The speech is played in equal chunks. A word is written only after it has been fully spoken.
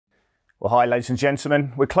Well, hi, ladies and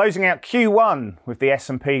gentlemen. We're closing out Q1 with the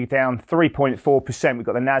S&P down 3.4%. We've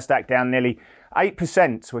got the Nasdaq down nearly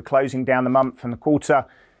 8%. We're closing down the month and the quarter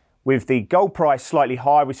with the gold price slightly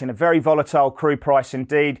high. We've seen a very volatile crude price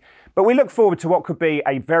indeed. But we look forward to what could be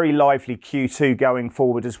a very lively Q2 going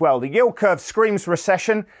forward as well. The yield curve screams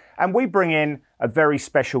recession, and we bring in a very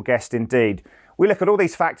special guest indeed. We look at all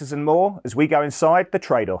these factors and more as we go inside the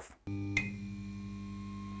trade-off.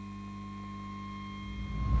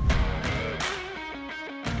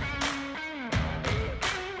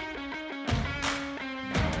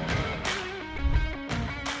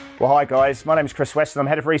 Well, hi guys, my name is Chris Weston. I'm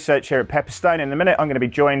Head of Research here at Pepperstone. In a minute, I'm going to be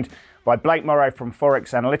joined by Blake Morrow from Forex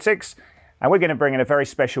Analytics. And we're going to bring in a very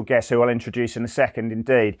special guest who I'll introduce in a second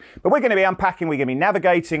indeed. But we're going to be unpacking, we're going to be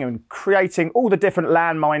navigating and creating all the different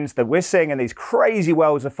landmines that we're seeing in these crazy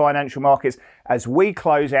worlds of financial markets as we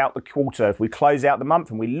close out the quarter, if we close out the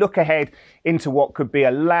month and we look ahead into what could be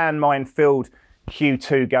a landmine-filled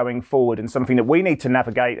Q2 going forward, and something that we need to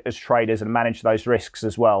navigate as traders and manage those risks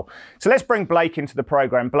as well. So let's bring Blake into the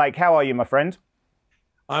program. Blake, how are you, my friend?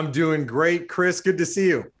 I'm doing great, Chris. Good to see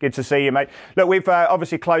you. Good to see you, mate. Look, we've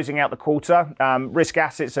obviously closing out the quarter. Risk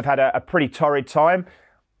assets have had a pretty torrid time.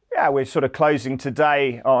 Yeah, we're sort of closing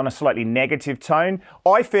today on a slightly negative tone.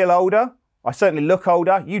 I feel older. I certainly look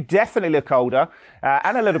older. You definitely look older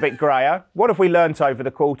and a little bit grayer. What have we learnt over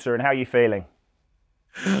the quarter and how are you feeling?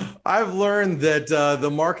 I've learned that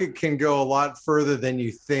the market can go a lot further than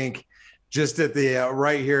you think. Just at the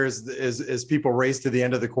right here as people race to the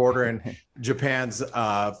end of the quarter and Japan's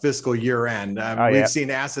fiscal year end. We've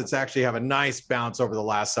seen assets actually have a nice bounce over the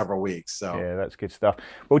last several weeks. So yeah, that's good stuff.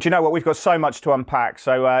 Well, do you know what? We've got so much to unpack.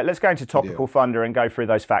 So let's go into topical thunder and go through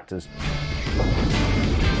those factors.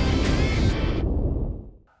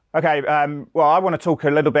 Okay, well, I want to talk a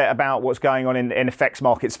little bit about what's going on in FX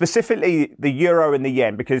markets, specifically the euro and the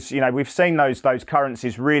yen, because, you know, we've seen those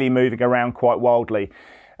currencies really moving around quite wildly.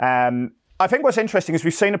 I think what's interesting is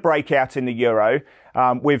we've seen a breakout in the euro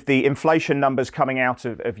with the inflation numbers coming out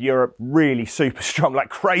of Europe really super strong, like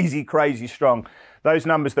crazy strong. Those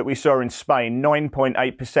numbers that we saw in Spain,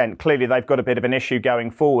 9.8%. Clearly, they've got a bit of an issue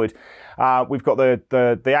going forward. We've got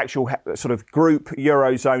the actual sort of group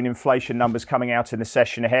Eurozone inflation numbers coming out in the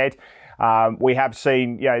session ahead. We have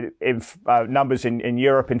seen, numbers in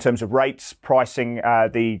Europe in terms of rates, pricing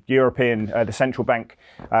the European, the central bank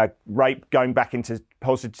rate going back into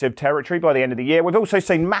positive territory by the end of the year. We've also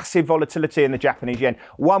seen massive volatility in the Japanese yen,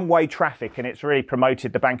 one-way traffic, and it's really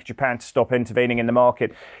promoted the Bank of Japan to stop intervening in the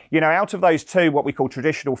market. You know, out of those two, what we call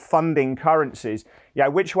traditional funding currencies,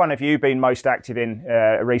 which one have you been most active in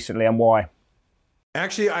recently and why?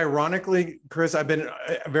 Actually, ironically, Chris, I've been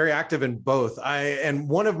very active in both. And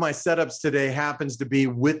one of my setups today happens to be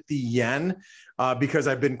with the yen because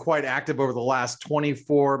I've been quite active over the last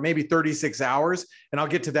 24, maybe 36 hours. And I'll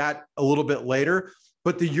get to that a little bit later.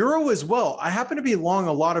 But the euro as well. I happen to be long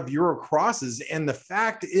a lot of euro crosses. And the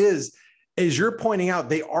fact is, as you're pointing out,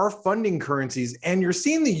 they are funding currencies. And you're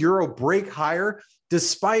seeing the euro break higher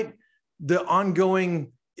despite the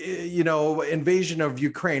ongoing invasion of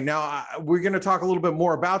Ukraine. Now, we're going to talk a little bit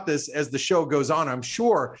more about this as the show goes on, I'm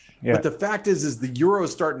sure. Yeah. But the fact is the euro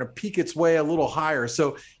is starting to peak its way a little higher.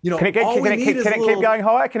 So, can it keep going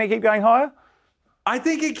higher? Can it keep going higher? I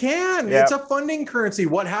think it can. Yep. It's a funding currency.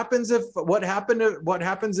 What happens if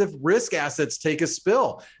risk assets take a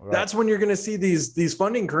spill? Right. That's when you're going to see these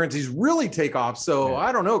funding currencies really take off. So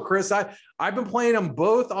I don't know, Chris. I've been playing them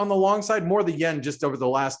both on the long side, more the yen just over the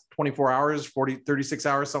last 24 hours, 36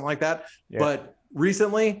 hours, something like that. Yeah. But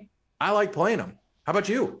recently, I like playing them. How about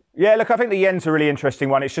you? Yeah, look, I think the yen's a really interesting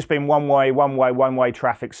one. It's just been one way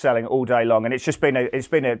traffic selling all day long, and it's been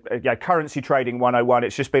a currency trading 101.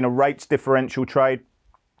 It's just been a rates differential trade.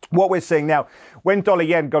 What we're seeing now, when dollar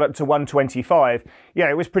yen got up to 125,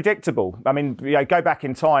 it was predictable. I mean, go back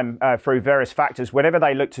in time through various factors. Whenever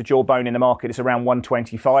they look to jawbone in the market, it's around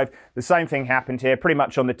 125. The same thing happened here. Pretty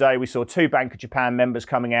much on the day, we saw two Bank of Japan members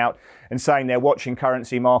coming out and saying they're watching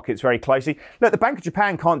currency markets very closely. Look, the Bank of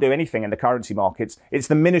Japan can't do anything in the currency markets. It's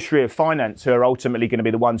the Ministry of Finance who are ultimately going to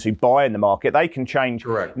be the ones who buy in the market. They can change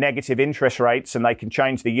negative interest rates and they can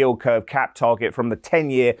change the yield curve cap target from the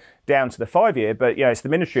 10-year down to the 5-year. But it's the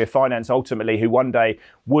Ministry of Finance ultimately who one day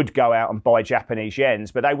would go out and buy Japanese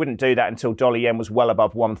yens, but they wouldn't do that until dollar yen was well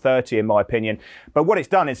above 130, in my opinion. But what it's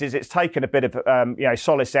done is it's taken a bit of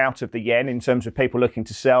solace out of the yen in terms of people looking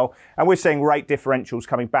to sell, and we're seeing rate differentials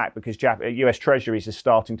coming back because US Treasuries is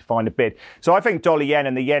starting to find a bid. So I think dollar yen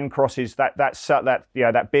and the yen crosses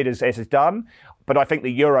that bid is done. But I think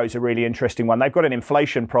the euro's a really interesting one. They've got an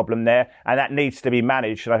inflation problem there, and that needs to be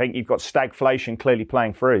managed. And I think you've got stagflation clearly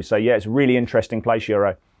playing through. So, it's a really interesting place,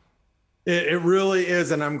 euro. It really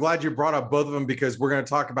is. And I'm glad you brought up both of them because we're going to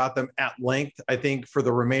talk about them at length, I think, for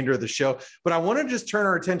the remainder of the show. But I want to just turn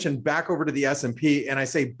our attention back over to the S&P. And I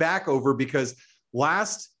say back over because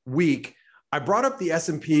last week, I brought up the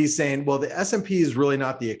S&P saying, well, the S&P is really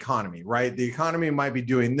not the economy, right? The economy might be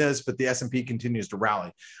doing this, but the S&P continues to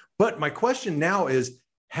rally. But my question now is,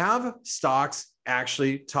 have stocks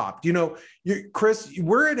actually topped? Chris,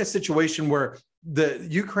 we're in a situation where the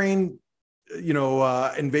Ukraine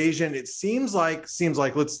invasion, it seems like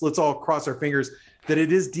let's all cross our fingers that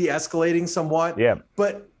it is de-escalating somewhat. Yeah.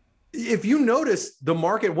 But if you notice the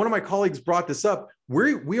market, one of my colleagues brought this up,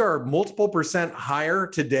 we are multiple percent higher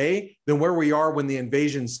today than where we are when the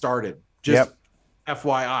invasion started. Just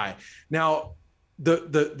FYI. Now,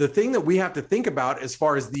 the thing that we have to think about as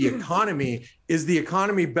far as the economy, is the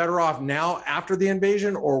economy better off now after the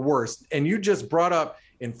invasion or worse? And you just brought up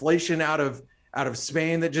inflation out of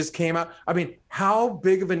Spain that just came out. I mean, how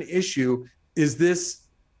big of an issue is this,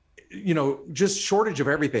 just shortage of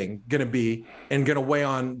everything going to be and going to weigh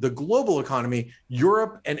on the global economy,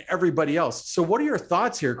 Europe and everybody else? So what are your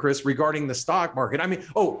thoughts here, Chris, regarding the stock market? I mean,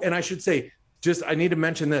 and I should say, I need to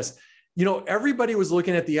mention this, everybody was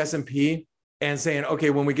looking at the S&P and saying,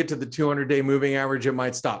 okay, when we get to the 200-day moving average, it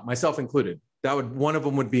might stop, myself included. One of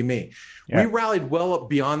them would be me. Yeah. We rallied well up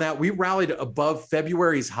beyond that. We rallied above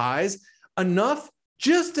February's highs.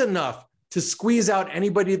 Just enough to squeeze out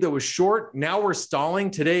anybody that was short. Now we're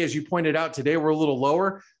stalling today. As you pointed out, today we're a little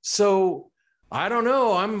lower. So I don't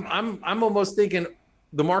know. I'm almost thinking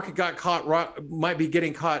the market might be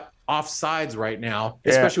getting caught off sides right now,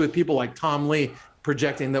 especially with people like Tom Lee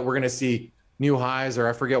projecting that we're going to see new highs, or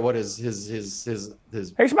I forget what his. He's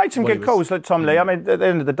made some good calls, like Tom Lee. I mean, at the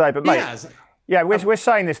end of the day, but mate. Yeah, we're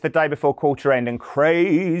saying this the day before quarter end, and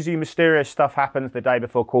crazy, mysterious stuff happens the day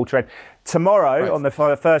before quarter end. Tomorrow, right, on the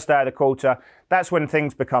first day of the quarter, that's when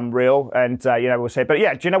things become real, and we'll see. But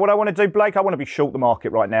yeah, do you know what I want to do, Blake? I want to be short the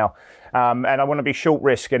market right now, and I want to be short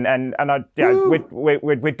risk, and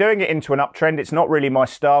we're doing it into an uptrend. It's not really my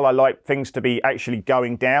style. I like things to be actually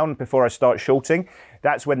going down before I start shorting.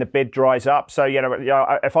 That's when the bid dries up. So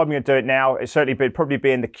if I'm going to do it now, it's certainly probably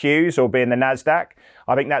be in the Qs or be in the Nasdaq.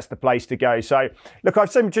 I think that's the place to go. So look,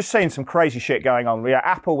 I've just seen some crazy shit going on. Yeah,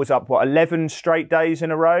 Apple was up 11 straight days in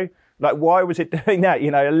a row. Like, why was it doing that?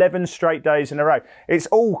 11 straight days in a row. It's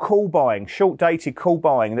all call buying, short-dated call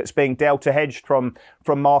buying that's being delta hedged from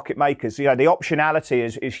market makers. The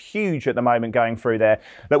optionality is huge at the moment going through there.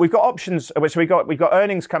 Look, we've got options. So we've got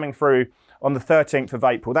earnings coming through on the 13th of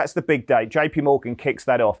April. That's the big day. JP Morgan kicks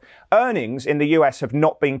that off. Earnings in the US have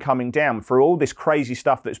not been coming down for all this crazy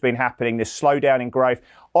stuff that's been happening, this slowdown in growth.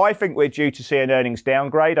 I think we're due to see an earnings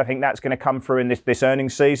downgrade. I think that's going to come through in this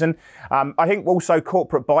earnings season. I think also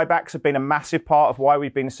corporate buybacks have been a massive part of why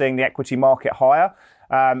we've been seeing the equity market higher,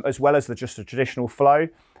 as well as just the traditional flow.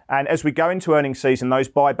 And as we go into earnings season, those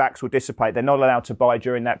buybacks will dissipate. They're not allowed to buy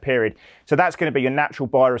during that period. So that's going to be your natural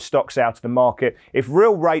buyer of stocks out of the market. If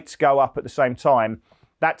real rates go up at the same time,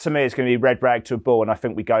 that to me is going to be red rag to a bull. And I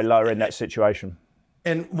think we go lower in that situation.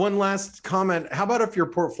 And one last comment. How about if you're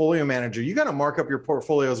a portfolio manager, you got to mark up your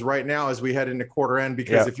portfolios right now as we head into quarter end,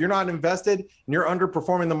 because if you're not invested and you're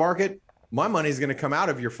underperforming the market, my money's going to come out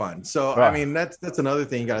of your fund. So, right. I mean, that's another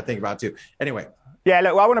thing you got to think about too. Anyway. Yeah,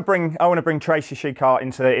 look, I want to bring Tracy Shuchart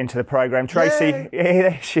into the program. Tracy,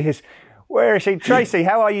 there she is. Where is she? Tracy,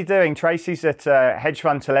 how are you doing? Tracy's at Hedge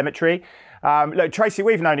Fund Telemetry. Look, Tracy,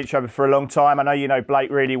 we've known each other for a long time. I know you know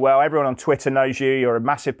Blake really well. Everyone on Twitter knows you. You're a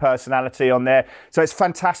massive personality on there. So it's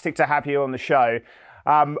fantastic to have you on the show.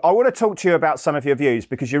 I want to talk to you about some of your views,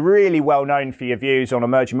 because you're really well known for your views on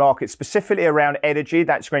emerging markets, specifically around energy.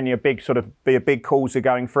 That's going to be a big cause are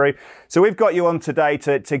going through. So we've got you on today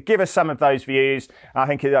to give us some of those views. I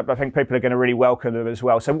think people are going to really welcome them as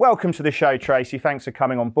well. So welcome to the show, Tracy. Thanks for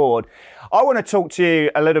coming on board. I want to talk to you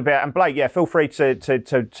a little bit, and Blake, feel free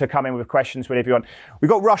to come in with questions whenever you want. We've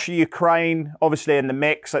got Russia, Ukraine, obviously in the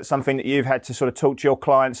mix. That's something that you've had to sort of talk to your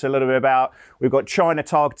clients a little bit about. We've got China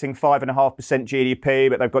targeting 5.5% GDP,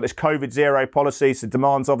 but they've got this COVID zero policy, so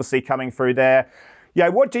demand's obviously coming through there. Yeah,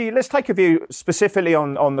 let's take a view specifically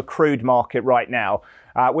on the crude market right now.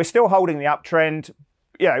 We're still holding the uptrend,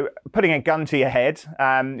 putting a gun to your head.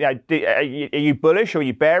 Are you bullish or are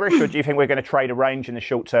you bearish, or do you think we're going to trade a range in the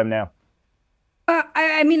short term now?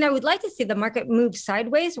 I mean, I would like to see the market move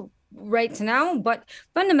sideways right now, but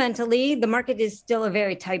fundamentally, the market is still a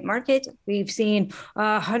very tight market. We've seen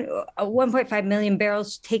 1.5 million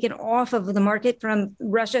barrels taken off of the market from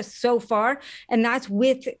Russia so far, and that's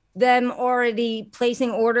with them already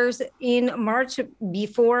placing orders in March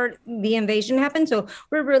before the invasion happened. So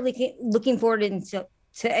we're really looking forward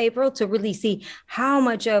to April to really see how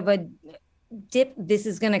much of a dip this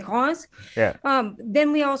is going to cause. Yeah.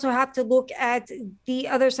 Then we also have to look at the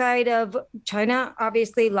other side of China,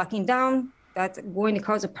 obviously locking down. That's going to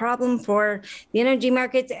cause a problem for the energy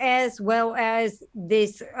markets, as well as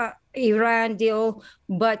this Iran deal,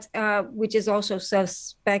 but which is also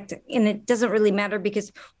suspect. And it doesn't really matter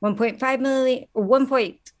because 1.5 million or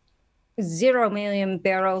 1.0 million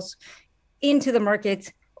barrels into the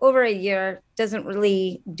market over a year doesn't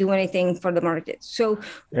really do anything for the market. So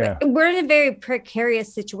we're in a very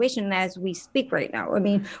precarious situation as we speak right now. I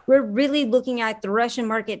mean, we're really looking at the Russian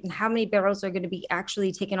market and how many barrels are going to be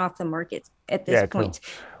actually taken off the market at this point.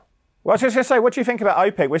 Cool. Well, I was just going to say, what do you think about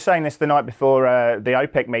OPEC? We're saying this the night before the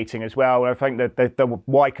OPEC meeting as well. I think that the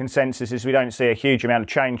wide consensus is we don't see a huge amount of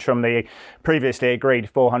change from the previously agreed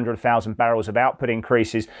 400,000 barrels of output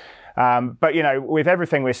increases. But, you know, with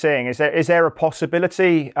everything we're seeing, is there a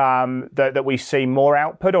possibility that we see more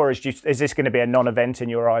output, or is this going to be a non-event in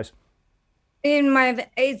your eyes?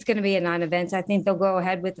 It's going to be a non-event. I think they'll go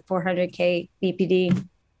ahead with the 400K BPD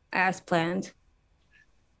as planned.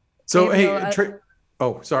 So,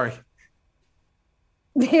 sorry.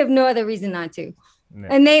 They have no other reason not to. No.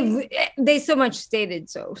 And they so much stated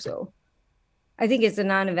so. So I think it's a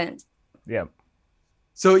non-event. Yeah.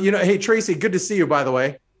 So, you know, hey, Tracy, good to see you, by the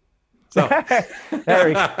way. So. There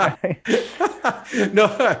we go.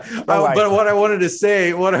 But what I wanted to say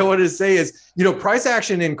is, you know, price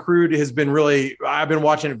action in crude has been I've been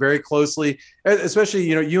watching it very closely, especially,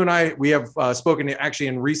 you know, you and I, we have spoken actually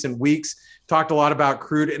in recent weeks, talked a lot about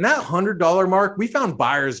crude, and that $100 mark, we found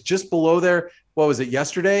buyers just below there. What was it,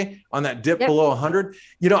 yesterday on that dip below 100?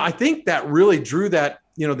 You know, I think that really drew that,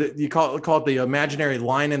 you know, you call it the imaginary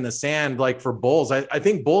line in the sand, like for bulls. I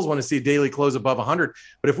think bulls want to see daily close above 100.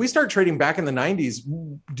 But if we start trading back in the 90s,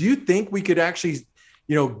 do you think we could actually,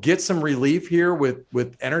 you know, get some relief here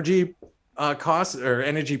with energy costs or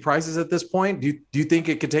energy prices at this point? Do you think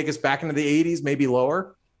it could take us back into the 80s, maybe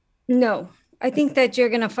lower? No. I think that you're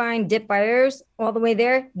going to find dip buyers all the way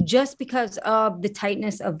there just because of the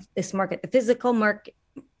tightness of this market. The physical market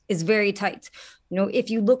is very tight. You know,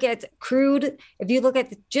 if you look at crude, if you look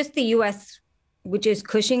at just the U.S., which is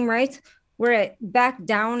Cushing, right? We're back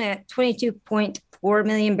down at 22.4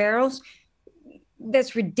 million barrels.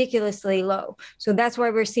 That's ridiculously low. So that's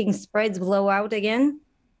why we're seeing spreads blow out again,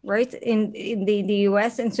 right? In the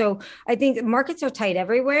U.S. And so I think markets are tight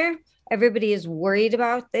everywhere. Everybody is worried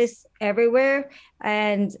about this everywhere.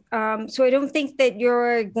 And so I don't think that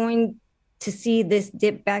you're going to see this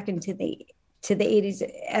dip back into the 80s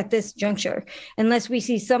at this juncture, unless we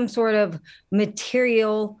see some sort of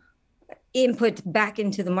material input back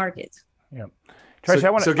into the market. Yeah. Tracy,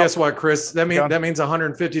 so guess what, Chris? That means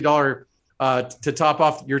 $150 to top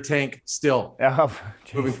off your tank still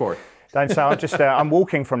moving forward. Don't say I'm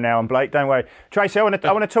walking from now on, Blake. Don't worry, Tracy. I want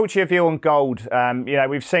to talk to your view on gold. You know,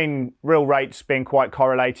 we've seen real rates being quite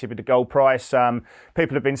correlated with the gold price.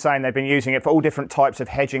 People have been saying they've been using it for all different types of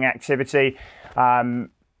hedging activity.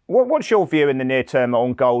 What's your view in the near term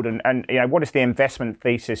on gold, and you know, what is the investment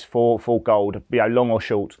thesis for gold? You know, long or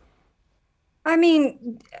short? I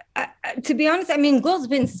mean, to be honest, I mean, gold's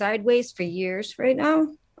been sideways for years right now.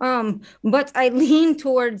 But I lean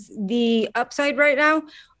towards the upside right now,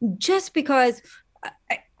 just because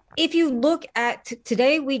if you look at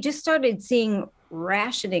today, we just started seeing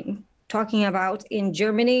rationing, talking about in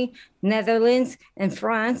Germany, Netherlands, and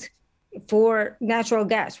France for natural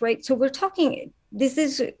gas, right? So we're talking, this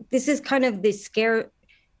is kind of the scare.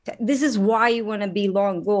 This is why you want to be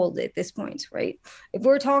long gold at this point, right? If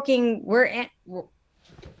we're talking, we're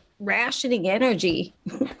rationing energy,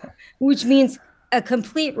 which means a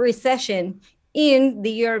complete recession in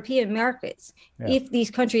the European markets if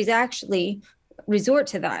these countries actually resort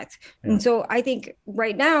to that. And so I think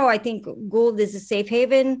right now, I think gold is a safe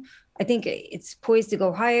haven. I think it's poised to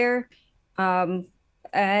go higher.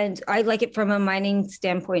 And I like it from a mining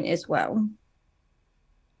standpoint as well.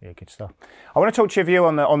 Yeah, good stuff. I want to talk to your view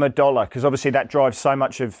on the dollar, because obviously that drives so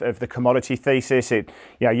much of the commodity thesis.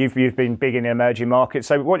 You've been big in the emerging markets.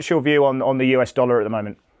 So what's your view on the US dollar at the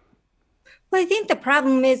moment? Well, I think the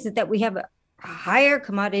problem is that we have higher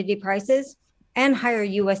commodity prices and higher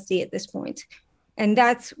USD at this point. And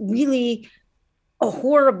that's really a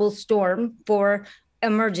horrible storm for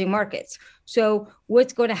emerging markets. So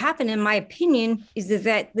what's going to happen, in my opinion, is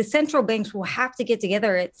that the central banks will have to get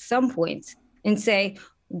together at some point and say,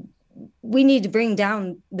 we need to bring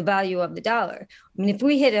down the value of the dollar. I mean, if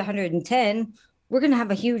we hit 110, we're going to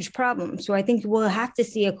have a huge problem. So I think we'll have to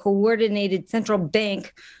see a coordinated central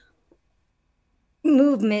bank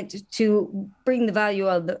movement to bring the value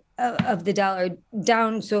of the dollar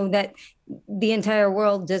down, so that the entire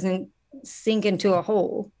world doesn't sink into a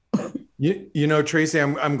hole. You know, Tracy,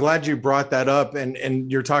 I'm glad you brought that up,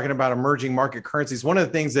 and you're talking about emerging market currencies. One of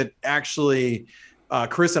the things that actually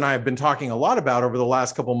Chris and I have been talking a lot about over the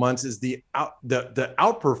last couple of months is the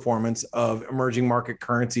outperformance of emerging market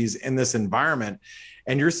currencies in this environment,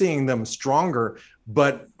 and you're seeing them stronger.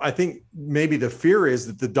 But I think maybe the fear is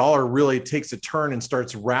that the dollar really takes a turn and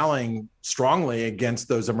starts rallying strongly against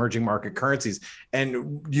those emerging market currencies,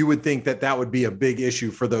 and you would think that that would be a big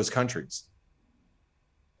issue for those countries.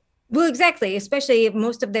 Well, exactly, especially if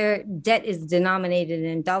most of their debt is denominated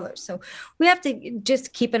in dollars. So we have to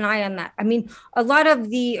just keep an eye on that. I mean, a lot of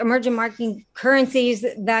the emerging market currencies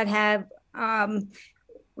that have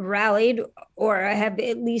rallied or have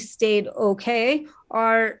at least stayed okay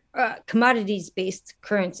are commodities-based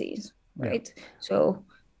currencies, right? Yeah. So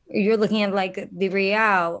you're looking at like the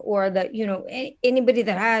real or anybody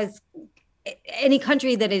that has any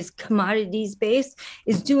country that is commodities-based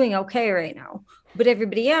is doing okay right now. But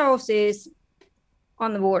everybody else is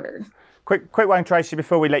on the border. Quick one, Tracy,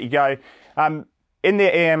 before we let you go. In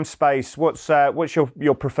the EM space, what's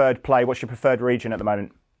your preferred play? What's your preferred region at the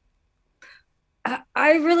moment?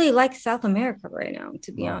 I really like South America right now,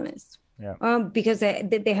 to be honest. Yeah. Because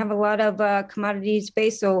they have a lot of commodities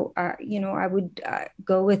space. So, I would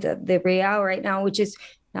go with the real right now, which is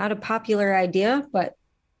not a popular idea, but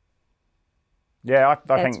yeah,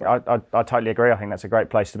 I think I totally agree. I think that's a great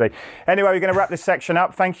place to be. Anyway, we're going to wrap this section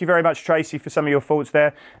up. Thank you very much, Tracy, for some of your thoughts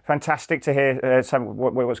there. Fantastic to hear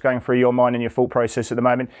what's going through your mind and your thought process at the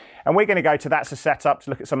moment. And we're going to go to That's a Setup to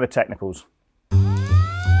look at some of the technicals.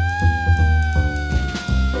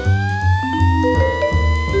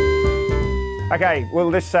 Okay, well,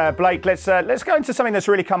 Blake, let's go into something that's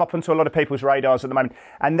really come up onto a lot of people's radars at the moment,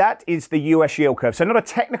 and that is the US yield curve. So not a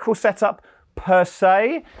technical setup per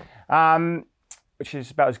se, which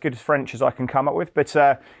is about as good as French as I can come up with. But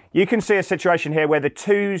you can see a situation here where the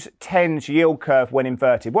 2s, 10s yield curve went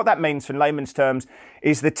inverted. What that means in layman's terms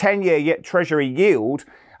is the 10-year Treasury yield,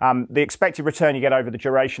 the expected return you get over the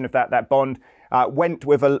duration of that bond, went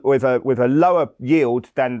with a lower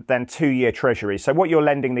yield than 2-year Treasury. So what you're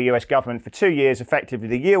lending the US government for 2 years, effectively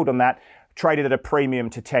the yield on that traded at a premium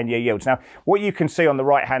to 10-year yields. Now, what you can see on the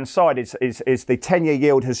right-hand side is the 10-year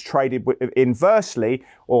yield has traded inversely,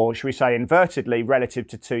 or should we say invertedly, relative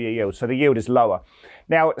to 2-year yields. So the yield is lower.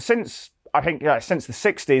 Now, since the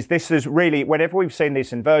 60s, this is really, whenever we've seen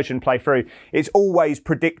this inversion play through, it's always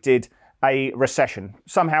predicted a recession.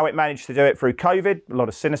 Somehow it managed to do it through COVID, a lot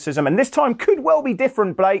of cynicism, and this time could well be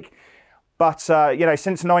different, Blake. But,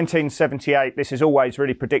 since 1978, this has always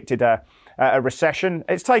really predicted a recession.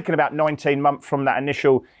 It's taken about 19 months from that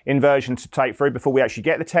initial inversion to take through before we actually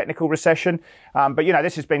get the technical recession. But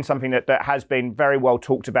this has been something that has been very well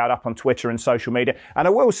talked about up on Twitter and social media. And I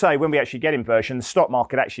will say, when we actually get inversion, the stock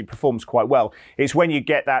market actually performs quite well. It's when you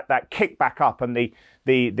get that kick back up and the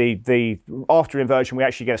after inversion, we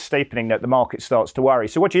actually get a steepening that the market starts to worry.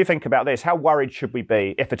 So what do you think about this? How worried should we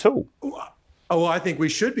be, if at all? Oh, I think we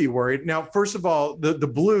should be worried. Now, first of all, the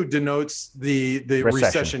blue denotes the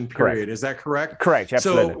recession period. Correct. Is that correct? Correct,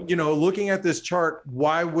 absolutely. So, looking at this chart,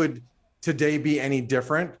 why would today be any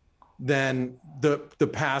different than the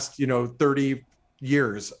past, 30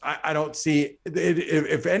 years? I don't see it.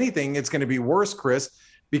 If anything, it's going to be worse, Chris,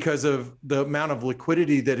 because of the amount of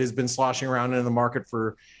liquidity that has been sloshing around in the market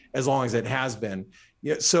for as long as it has been.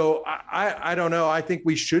 Yeah, so I don't know. I think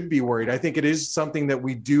we should be worried. I think it is something that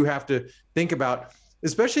we do have to think about,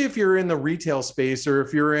 especially if you're in the retail space or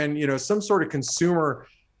if you're in, some sort of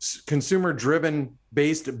consumer driven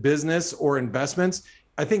based business or investments.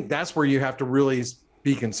 I think that's where you have to really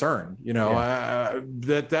be concerned.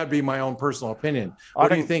 That'd be my own personal opinion. What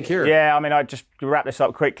do you think here? Yeah, I mean, I just wrap this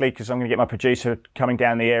up quickly because I'm going to get my producer coming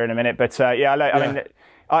down the air in a minute. But I mean.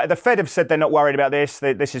 The Fed have said they're not worried about this.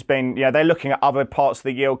 This has been, they're looking at other parts of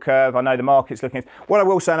the yield curve. I know the market's looking at. What I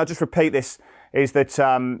will say, and I'll just repeat this, is that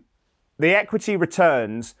the equity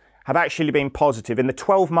returns have actually been positive. In the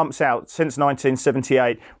 12 months out since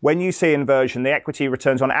 1978, when you see inversion, the equity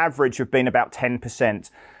returns on average have been about 10%.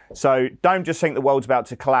 So don't just think the world's about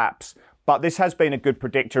to collapse. But this has been a good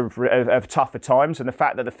predictor of tougher times, and the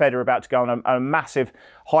fact that the Fed are about to go on a massive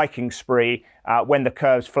hiking spree when the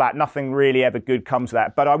curve's flat, nothing really ever good comes of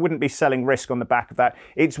that. But I wouldn't be selling risk on the back of that.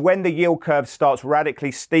 It's when the yield curve starts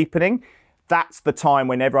radically steepening, that's the time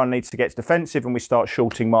when everyone needs to get defensive and we start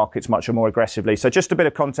shorting markets much more aggressively. So just a bit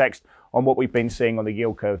of context on what we've been seeing on the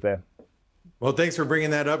yield curve there. Well, thanks for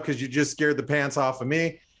bringing that up because you just scared the pants off of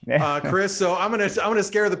me. Chris, so I'm gonna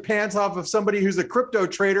scare the pants off of somebody who's a crypto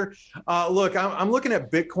trader. Look, I'm looking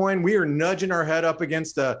at Bitcoin. We are nudging our head up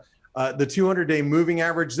against a The 200-day moving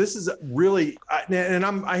average. This is really, and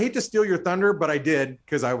I hate to steal your thunder, but I did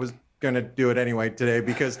because I was going to do it anyway today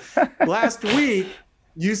because last week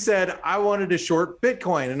you said I wanted to short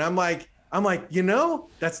Bitcoin. And I'm like,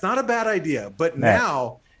 that's not a bad idea. But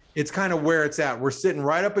now it's kind of where it's at. We're sitting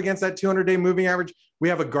right up against that 200-day moving average. We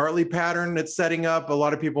have a Gartley pattern that's setting up. A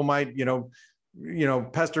lot of people might,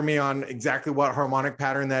 pester me on exactly what harmonic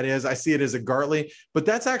pattern that is. I see it as a Gartley, but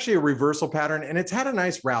that's actually a reversal pattern. And it's had a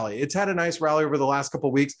nice rally. It's had a nice rally over the last couple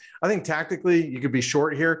of weeks. I think tactically you could be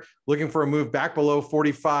short here, looking for a move back below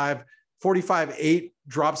 45.8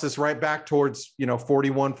 drops us right back towards,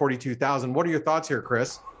 41, 42,000. What are your thoughts here,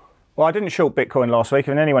 Chris? Well, I didn't short Bitcoin last week,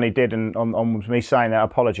 and anyone who did, and on me saying that,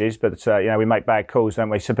 apologies. But we make bad calls, don't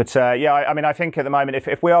we? So, but I think at the moment,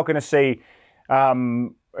 if we are going to see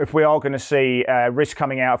risk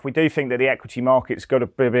coming out, if we do think that the equity market's got a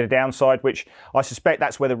bit of downside, which I suspect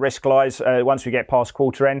that's where the risk lies once we get past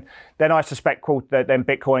quarter end, then I suspect that then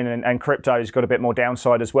Bitcoin and crypto has got a bit more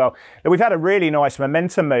downside as well. We've had a really nice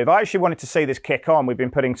momentum move. I actually wanted to see this kick on. We've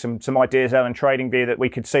been putting some ideas out in TradingView that we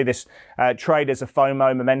could see this trade as a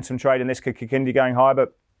FOMO momentum trade, and this could continue going higher.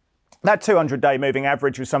 But that 200-day moving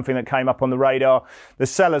average was something that came up on the radar. The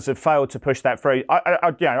sellers have failed to push that through.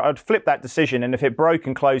 I'd flip that decision, and if it broke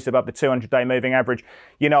and closed above the 200-day moving average,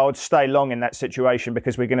 I'd stay long in that situation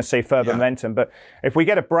because we're going to see further momentum. But if we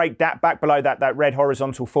get a break back below that red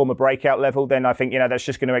horizontal former breakout level, then I think that's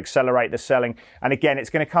just going to accelerate the selling. And again, it's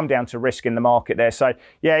going to come down to risk in the market there. So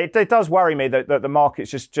it does worry me that the market's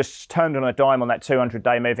just turned on a dime on that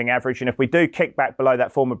 200-day moving average. And if we do kick back below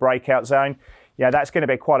that former breakout zone, that's going to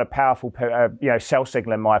be quite a powerful, sell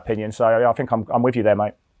signal in my opinion. So I think I'm with you there,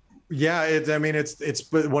 mate. Yeah, it's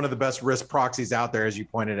one of the best risk proxies out there, as you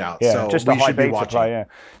pointed out. Yeah, so just a high beta play. Yeah.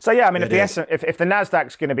 So if the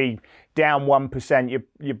Nasdaq's going to be down 1%,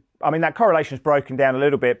 that correlation's broken down a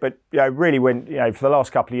little bit, but really when for the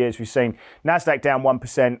last couple of years we've seen Nasdaq down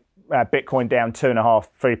 1%. Bitcoin down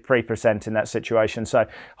 2.5%, 3% in that situation. So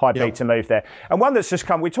high beta move there. And one that's just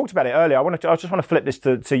come, we talked about it earlier. I just want to flip this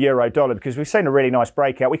to euro dollar because we've seen a really nice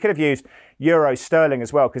breakout. We could have used euro sterling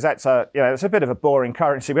as well because that's it's a bit of a boring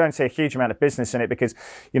currency. We don't see a huge amount of business in it because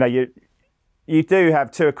you do have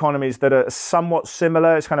two economies that are somewhat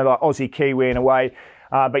similar. It's kind of like Aussie Kiwi in a way.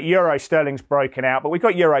 But euro sterling's broken out, but we've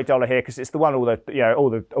got euro dollar here because it's the one all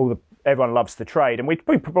the everyone loves to trade. And we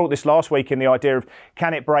brought this last week in the idea of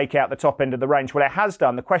can it break out the top end of the range? Well, it has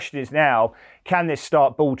done. The question is now, can this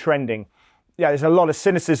start bull trending? There's a lot of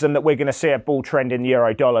cynicism that we're going to see a bull trend in the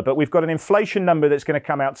euro dollar, but we've got an inflation number that's going to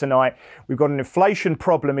come out tonight. We've got an inflation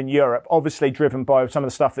problem in Europe, obviously driven by some of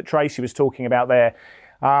the stuff that Tracy was talking about there.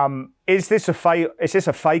 Is this a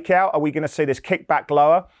fake out? Are we going to see this kick back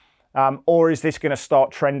lower? Or is this going to start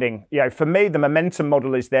trending? For me, the momentum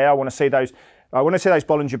model is there. I want to see those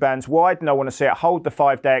Bollinger Bands widen. I want to see it hold the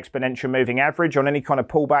 5-day exponential moving average on any kind of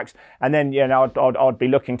pullbacks. And then, I'd be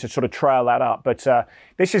looking to sort of trail that up. But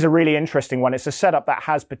this is a really interesting one. It's a setup that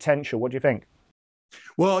has potential. What do you think?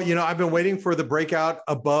 Well, I've been waiting for the breakout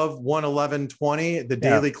above 111.20, the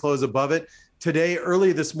daily close above it. Today,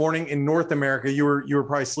 early this morning in North America, you were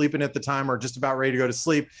probably sleeping at the time or just about ready to go to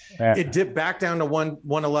sleep. Yeah. It dipped back down to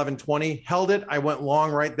 111.20, held it. I went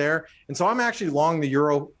long right there. And so I'm actually long the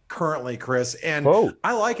euro currently, Chris. And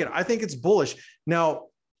I like it. I think it's bullish. Now,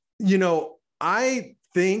 I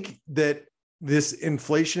think that this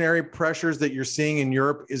inflationary pressures that you're seeing in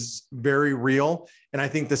Europe is very real. And I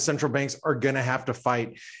think the central banks are going to have to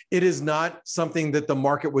fight. It is not something that the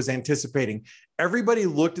market was anticipating. Everybody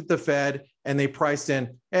looked at the Fed and they priced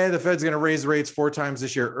in, the Fed's going to raise rates 4 times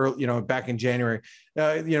this year, or, back in January.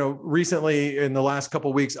 Recently in the last couple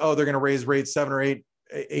of weeks, they're going to raise rates 7 or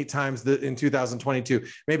 8 times in 2022,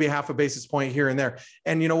 maybe half a basis point here and there.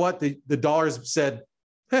 And you know what? The dollars said,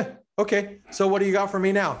 okay, so what do you got for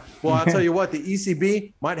me now? Well, I'll tell you what, the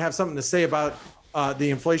ECB might have something to say about the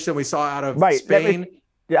inflation that we saw out of Spain.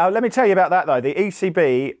 Let me tell you about that, though. The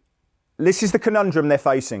ECB, this is the conundrum they're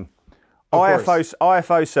facing.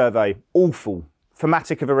 IFO survey, awful,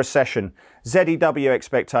 thematic of a recession. ZEW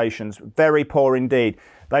expectations, very poor indeed.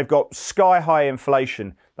 They've got sky-high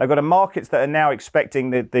inflation. They've got a markets that are now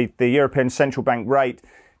expecting the European Central Bank rate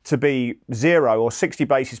to be 0 or 60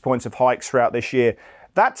 basis points of hikes throughout this year.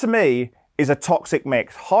 That, to me, is a toxic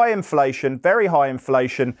mix. High inflation, very high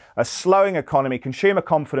inflation, a slowing economy, consumer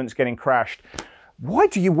confidence getting crashed. Why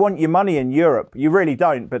do you want your money in Europe? You really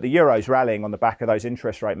don't, but the euro's rallying on the back of those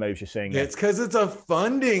interest rate moves you're seeing. It's because it's a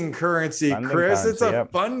funding currency, Chris. It's a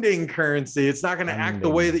funding currency. It's not going to act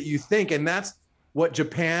the way that you think. And that's what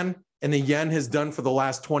Japan and the yen has done for the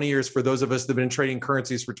last 20 years for those of us that have been trading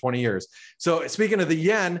currencies for 20 years. So speaking of the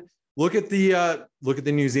yen, look at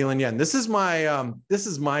the New Zealand yen. This is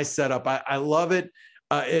my setup. I love it.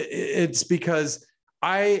 It's because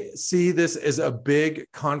I see this as a big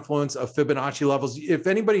confluence of Fibonacci levels. If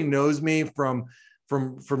anybody knows me from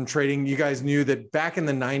trading, you guys knew that back in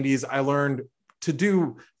the 90s, I learned to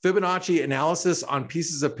do Fibonacci analysis on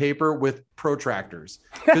pieces of paper with protractors,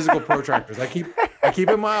 physical protractors. I keep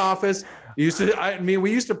in my office. We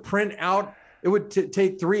used to print out. It would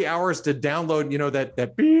take 3 hours to download, that.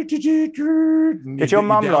 Did your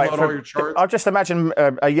mum like? I'll just imagine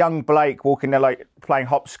a young Blake walking there, like playing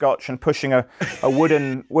hopscotch and pushing a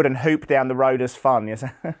wooden hoop down the road as fun. Yes.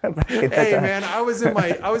 Hey man, I was in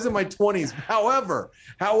my 20s.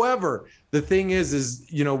 However, the thing is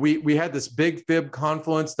we had this big fib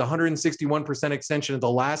confluence, the 161% extension of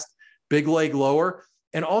the last big leg lower.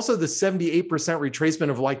 And also the 78% retracement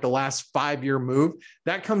of like the last 5-year move,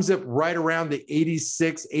 that comes up right around the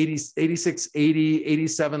 86, 80,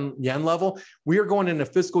 87 yen level. We are going into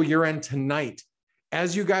fiscal year end tonight.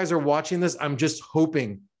 As you guys are watching this, I'm just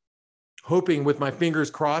hoping with my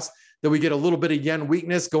fingers crossed that we get a little bit of yen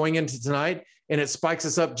weakness going into tonight and it spikes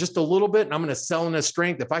us up just a little bit. And I'm going to sell in a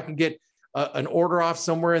strength. If I can get an order off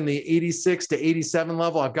somewhere in the 86 to 87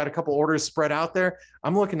 level. I've got a couple orders spread out there.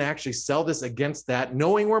 I'm looking to actually sell this against that,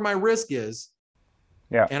 knowing where my risk is.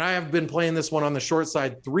 Yeah. And I have been playing this one on the short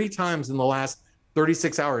side 3 times in the last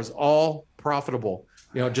 36 hours, all profitable,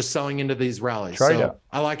 just selling into these rallies. Trader. So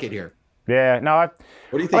I like it here. Yeah, no. What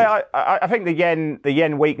do you think? I think the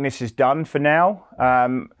yen weakness is done for now.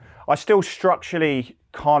 I still structurally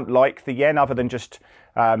can't like the yen other than just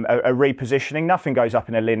a repositioning. Nothing goes up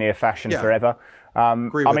in a linear fashion forever.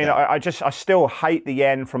 I still hate the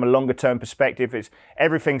yen from a longer term perspective.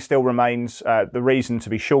 Everything still remains the reason to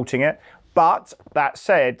be shorting it. But that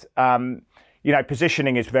said,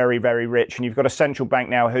 positioning is very, very rich, and you've got a central bank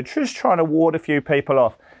now who's just trying to ward a few people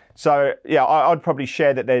off. So yeah, I'd probably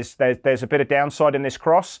share that there's a bit of downside in this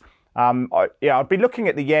cross. I'd be looking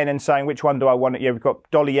at the yen and saying, which one do I want? We've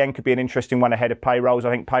got dollar yen could be an interesting one ahead of payrolls. I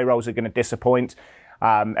think payrolls are going to disappoint.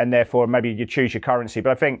 And therefore, maybe you choose your currency. But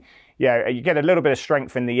I think, you get a little bit of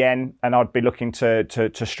strength in the yen, and I'd be looking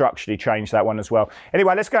to structurally change that one as well.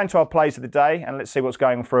 Anyway, let's go into our plays of the day, and let's see what's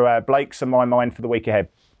going through Blake's and my mind for the week ahead.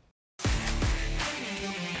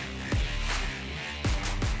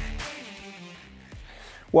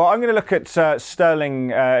 Well, I'm going to look at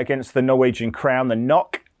sterling against the Norwegian crown, the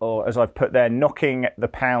NOK, or as I've put there, knocking the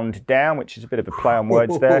pound down, which is a bit of a play on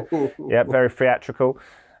words there. Yeah, very theatrical.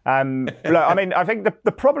 I think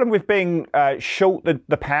the problem with being short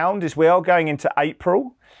the pound is we are going into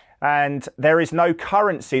April and there is no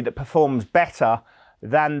currency that performs better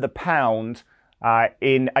than the pound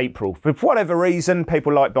in April. For whatever reason,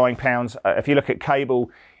 people like buying pounds. If you look at cable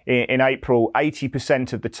in April,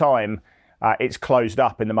 80% of the time it's closed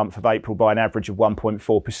up in the month of April by an average of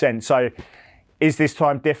 1.4%. So is this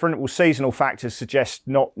time different? Well, seasonal factors suggest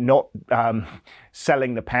not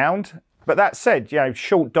selling the pound. But that said,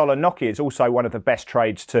 short dollar Nokia is also one of the best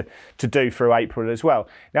trades to do through April as well.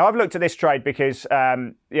 Now, I've looked at this trade because,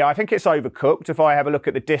 I think it's overcooked. If I have a look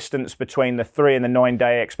at the distance between the 3 and the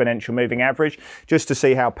 9-day exponential moving average, just to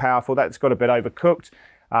see how powerful that's got a bit overcooked.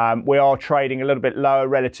 We are trading a little bit lower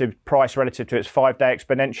price relative to its 5-day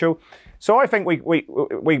exponential. So I think we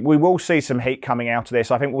will see some heat coming out of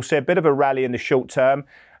this. I think we'll see a bit of a rally in the short term.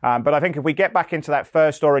 But I think if we get back into that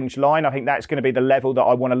first orange line, I think that's going to be the level that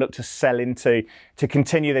I want to look to sell into to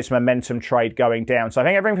continue this momentum trade going down. So I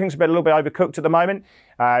think everything's a little bit overcooked at the moment.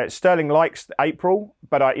 Sterling likes April,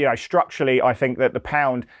 but structurally, I think that the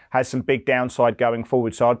pound has some big downside going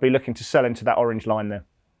forward. So I'd be looking to sell into that orange line there.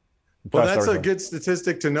 Well, that's a good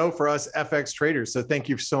statistic to know for us FX traders. So thank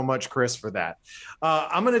you so much, Chris, for that.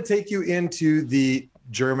 I'm going to take you into the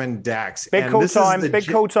German DAX. Big call time.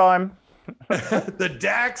 The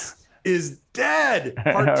DAX is dead.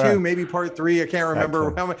 Part 2, maybe part 3. I can't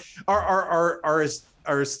remember how much. Our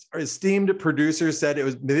esteemed producer said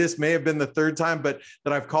this may have been the 3rd time, but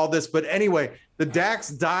that I've called this. But anyway, the DAX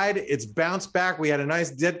died. It's bounced back. We had a nice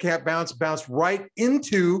dead cat bounced right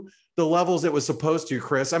into the levels it was supposed to,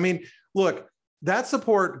 Chris. I mean, look, that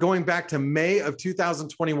support going back to May of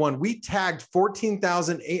 2021, we tagged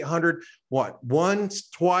 14,800, once,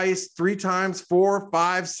 twice, 3 times, 4,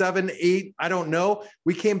 5, 7, 8, I don't know.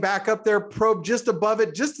 We came back up there, probed just above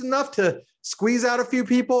it, just enough to squeeze out a few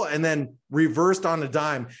people and then reversed on a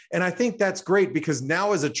dime. And I think that's great because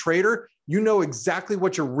now as a trader, you know exactly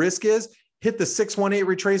what your risk is. Hit the 618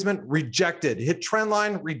 retracement, rejected. Hit trend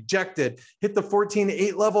line, rejected. Hit the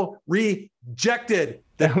 14.8 level, rejected.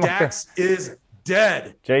 The DAX is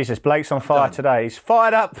dead. Jesus, Blake's on fire today. He's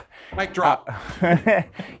fired up. Mic drop.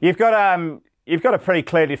 You've got you've got a pretty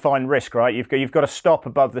clearly defined risk, right? You've got to stop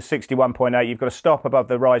above the 61.8. You've got to stop above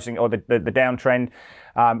the rising or the downtrend.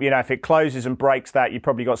 If it closes and breaks that, you've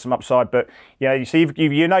probably got some upside. But you see,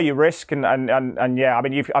 you know your risk, and yeah, I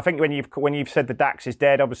mean, I think when you've said the DAX is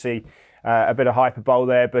dead, obviously a bit of hyperbole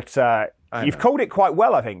there, but you've called it quite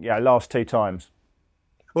well, I think. Last two times.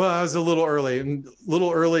 Well, I was a little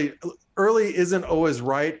early. Early isn't always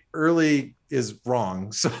right. Early is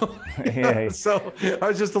wrong. So, so I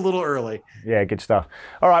was just a little early. Yeah, good stuff.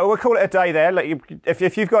 All right, well, we'll call it a day there.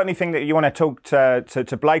 If you've got anything that you want to talk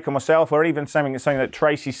to Blake or myself, or even something that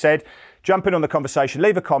Tracy said, jump in on the conversation.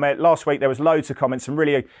 Leave a comment. Last week there was loads of comments, some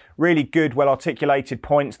really, really good, well-articulated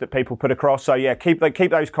points that people put across. So yeah, keep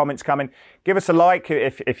those comments coming. Give us a like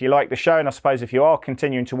if you like the show, and I suppose if you are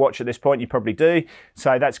continuing to watch at this point, you probably do.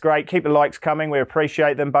 So that's great. Keep the likes coming. We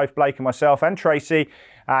appreciate them, both Blake and myself and Tracy.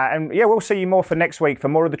 And yeah, we'll see you more for next week for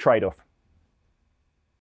more of the trade-off.